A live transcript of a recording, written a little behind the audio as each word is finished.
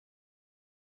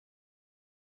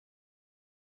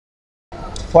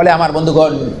ফলে আমার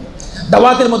বন্ধুগণ,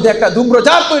 দাওয়াতের মধ্যে একটা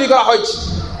ধূম্রজাল তৈরি করা হয়েছে,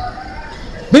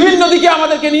 বিভিন্ন দিকে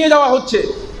আমাদেরকে নিয়ে যাওয়া হচ্ছে।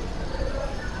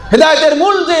 হেদায়েতের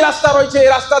মূল যে রাস্তা রয়েছে, এই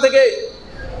রাস্তা থেকে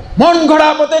মন গড়া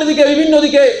পথের দিকে, বিভিন্ন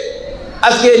দিকে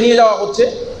আজকে নিয়ে যাওয়া হচ্ছে।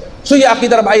 সহি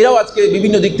আকীদার ভাইরাও আজকে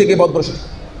বিভিন্ন দিক থেকে পথভ্রষ্ট,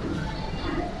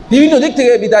 বিভিন্ন দিক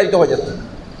থেকে বিতাড়িত হয়ে যাচ্ছে।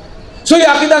 সহি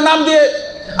আকীদার নাম দিয়ে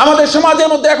আমাদের সমাজের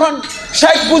মধ্যে এখন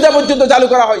শেখ পূজা পর্যন্ত চালু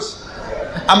করা হয়েছে।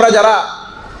 আমরা যারা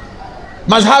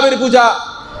মাযহাবের পূজা,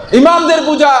 ইমামদের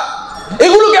পূজা,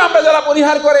 এগুলোকে আমরা যারা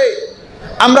পরিহার করে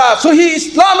আমরা সহি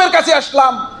ইসলামের কাছে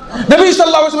আসলাম, নবী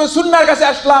সাল্লাল্লাহু আলাইহি ওয়াসাল্লামের সুন্নাহর কাছে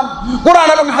আসলাম, কোরআন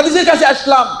এবং হাদিসের কাছে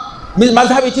আসলাম,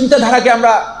 মাযহাবী চিন্তাধারাকে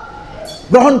আমরা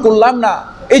গ্রহণ করলাম না।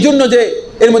 এই জন্য যে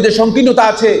এর মধ্যে সংকীর্ণতা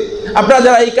আছে। আপনারা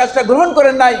যারা এই কাজটা গ্রহণ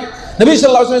করেন নাই, নবী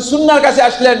সাল্লাল্লাহু আলাইহি ওয়াসাল্লামের সুন্নাহর কাছে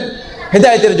আসলেন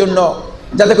হেদায়েতের জন্য,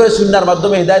 যাতে করে সুন্নাহর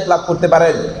মাধ্যমে হেদায়েত লাভ করতে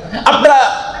পারেন। আপনারা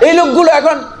এই লোকগুলো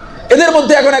এখন, এদের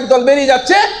মধ্যে এখন একদল বেরিয়ে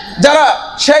যাচ্ছে যারা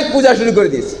শেখ পূজা শুরু করে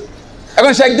দিয়েছে,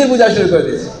 এখন শেখদের পূজা শুরু করে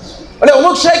দিয়েছে। বলে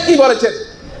অমুক শেখ কি বলেছেন,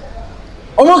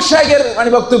 অমুক শেখের মানে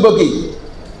বক্তব্য কি।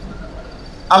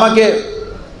 আমাকে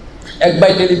এক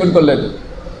ভাই টেলিফোন করলেন,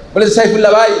 বলে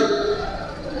সাইফুল্লাহ ভাই,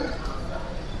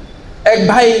 এক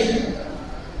ভাই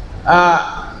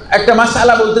একটা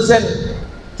মাসআলা বলতেছেন,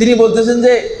 তিনি বলতেছেন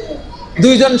যে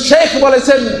দুইজন শেখ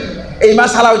বলেছেন এই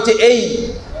মাসআলা হচ্ছে এই,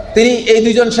 তিনি এই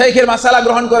দুইজন শেখের মাসআলা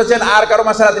গ্রহণ করেছেন, আর কারো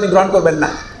মাসআলা তিনি গ্রহণ করবেন না।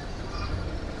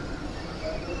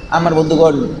 আমার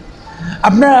বন্ধুগণ,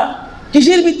 আপনারা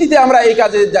কিসের ভিত্তিতে আমরা এই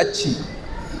কাজে যাচ্ছি,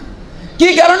 কি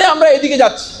কারণে আমরা এদিকে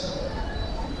যাচ্ছি?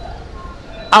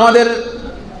 আমাদের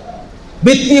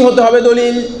ভিত্তি হতে হবে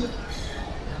দলিল,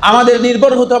 আমাদের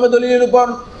নির্ভর হতে হবে দলিলের উপর।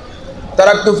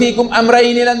 তারাকতু ফীকুম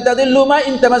আমরাইন লান তাদিল্লু মা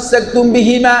ইন তামাসসাকতুম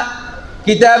বিহিমা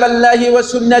কিতাবাল্লাহি ওয়া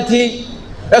সুন্নতি।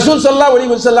 রাসূল সাল্লাল্লাহু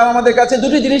আলাইহি ওয়াসাল্লাম আমাদের কাছে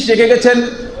দুটি জিনিস রেখে গেছেন,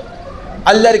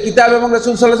 আল্লাহর কিতাব এবং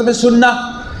রাসূল সাল্লাল্লাহু আলাইহি ওয়াসাল্লামের সুন্নাহ।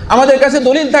 আমাদের কাছে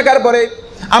দলিল থাকার পরে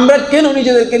আমরা কেন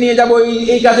নিজেদেরকে নিয়ে যাব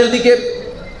এই কাজের দিকে?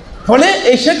 ফলে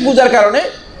এই শেখ পূজার কারণে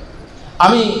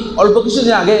আমি অল্প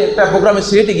কিছুদিন আগে একটা প্রোগ্রামে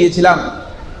সিলেটে গিয়েছিলাম।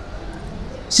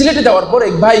 সিলেটে যাওয়ার পর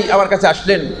এক ভাই আমার কাছে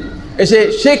আসলেন, এসে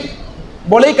শেখ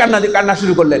বলেই কান্না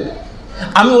শুরু করলেন।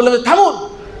 আমি বললাম থামুন।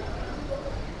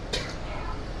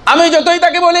 আমি যতই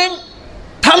তাকে বলি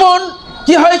থামুন,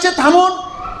 কি হয়েছে থামুন,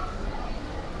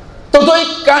 ততই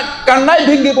কান্নায়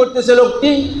ভেঙে পড়তেছে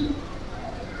লোকটি,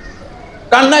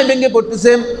 কান্নায় ভেঙে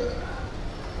পড়তেছে।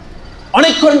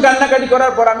 অনেকক্ষণ কান্নাকাটি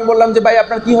করার পর আমি বললাম যে ভাই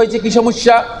আপনার কি হয়েছে, কি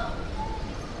সমস্যা?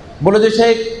 বলে যে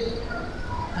শেখ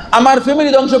আমার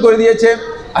ফ্যামিলি ধ্বংস করে দিয়েছে।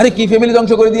 আরে কি ফ্যামিলি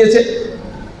ধ্বংস করে দিয়েছে?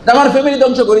 আমার ফ্যামিলি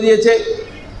ধ্বংস করে দিয়েছে,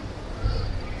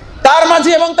 তার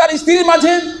মাঝে এবং তার স্ত্রীর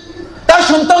মাঝে, তার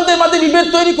সন্তানদের মাঝে বিভেদ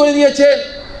তৈরি করে দিয়েছে।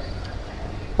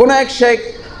 কোন এক শেখ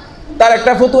তার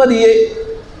একটা ফতোয়া দিয়ে,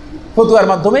 ফতোয়ার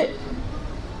মাধ্যমে,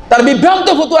 তার বিভ্রান্ত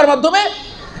ফতোয়ার মাধ্যমে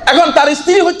এখন তার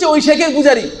স্ত্রী হচ্ছে ওই শেখের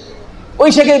পূজারী, ওই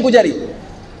শেখের পূজারী।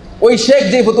 ওই শেখ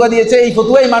যে ফতোয়া দিয়েছে এই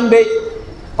ফতোয়াই মানবে,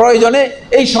 প্রয়োজনে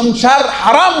এই সংসার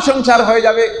হারাম সংসার হয়ে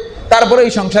যাবে, তারপরে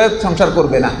এই সংসার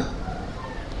করবে না।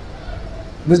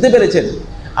 বুঝতে পেরেছেন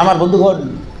আমার বন্ধুগণ?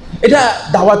 এটা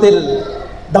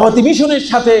দাওয়াতি মিশনের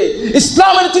সাথে,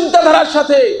 ইসলামের চিন্তাধারার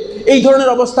সাথে এই ধরনের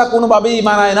অবস্থা কোনোভাবেই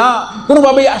মানায় না,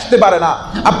 কোনোভাবেই আসতে পারে না।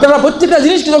 আপনারা প্রত্যেকটা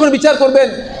জিনিসকে যখন বিচার করবেন,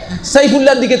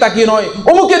 সাইফুল্লাহর দিকে তাকিয়ে নয়,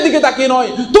 অমুকের দিকে তাকিয়ে নয়,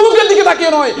 তমুকের দিকে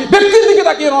তাকিয়ে নয়, ব্যক্তির দিকে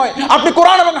তাকিয়ে নয়, আপনি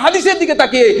কোরআন এবং হাদিসের দিকে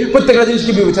তাকিয়ে প্রত্যেকটা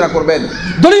জিনিসকে বিবেচনা করবেন,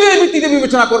 দলিলের ভিত্তিতে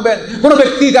বিবেচনা করবেন। কোনো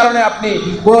ব্যক্তির কারণে আপনি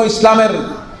কোনো ইসলামের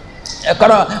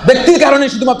ব্যক্তির কারণে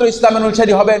শুধুমাত্র ইসলামের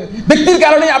অনুসারী হবেন, ব্যক্তির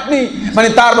কারণে আপনি মানে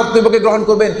তার বক্তব্যকে গ্রহণ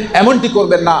করবেন, এমনটি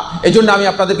করবেন না। এই জন্য আমি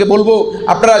আপনাদেরকে বলবো,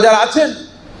 আপনারা যারা আছেন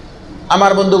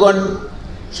আমার বন্ধুগণ,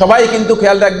 সবাই কিন্তু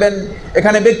খেয়াল রাখবেন,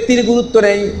 এখানে ব্যক্তির গুরুত্ব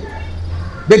নেই।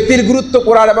 ব্যক্তির গুরুত্ব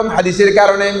কোরআন এবং হাদিসের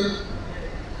কারণে,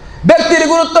 ব্যক্তির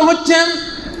গুরুত্ব হচ্ছে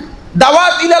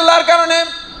দাওয়াত ইলাল্লাহর কারণে।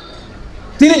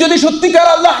 তিনি যদি সত্যিকার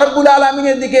আল্লাহ রাব্বুল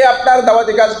আলামিনের দিকে আপনার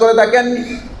দাওয়াতে কাজ করে থাকেন,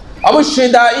 অবশ্যই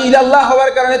দাঈ ইলাল্লাহ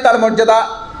হওয়ার কারণে তার মর্যাদা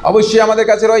অবশ্যই আমাদের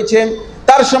কাছে রয়েছে,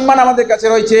 তার সম্মান আমাদের কাছে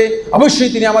রয়েছে।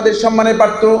 অবশ্যই তিনি আমাদের সম্মানের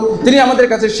পাত্র, তিনি আমাদের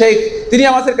কাছে শেখ, তিনি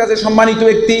আমাদের কাছে সম্মানিত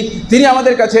ব্যক্তি, তিনি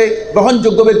আমাদের কাছে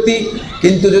গ্রহণযোগ্য ব্যক্তি।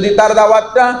 কিন্তু যদি তার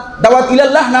দাওয়াত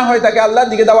ইলাল্লাহ না হয়ে থাকে, আল্লাহর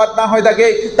দিকে দাওয়াত না হয়ে থাকে,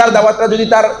 তার দাওয়াতটা যদি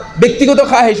তার ব্যক্তিগত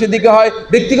খাহেশের দিকে হয়,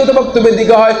 ব্যক্তিগত বক্তব্যের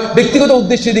দিকে হয়, ব্যক্তিগত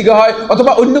উদ্দেশ্যের দিকে হয়,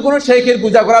 অথবা অন্য কোনো শেখের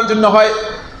পূজা করার জন্য হয়,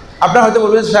 আপনারা হয়তো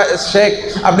বলবেন শেখ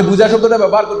আপনি পূজা শব্দটা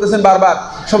ব্যবহার করতেছেন বারবার,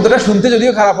 শব্দটা শুনতে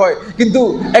যদিও খারাপ হয়, কিন্তু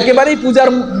একেবারেই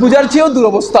পূজার চেয়েও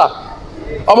দুরবস্থা।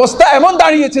 অবস্থা এমন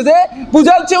দাঁড়িয়েছে যে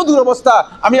পূজার চেয়েও দুরবস্থা।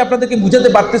 আমি আপনাদেরকে বুঝাতে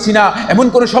পারতেছি না, এমন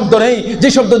কোনো শব্দ নেই যে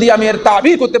শব্দ দিয়ে আমি এর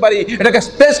তাবির করতে পারি, এটাকে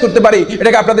স্পেস করতে পারি,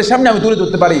 এটাকে আপনাদের সামনে আমি তুলে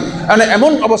ধরতে পারি, মানে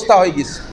এমন অবস্থা হয়ে গেছে।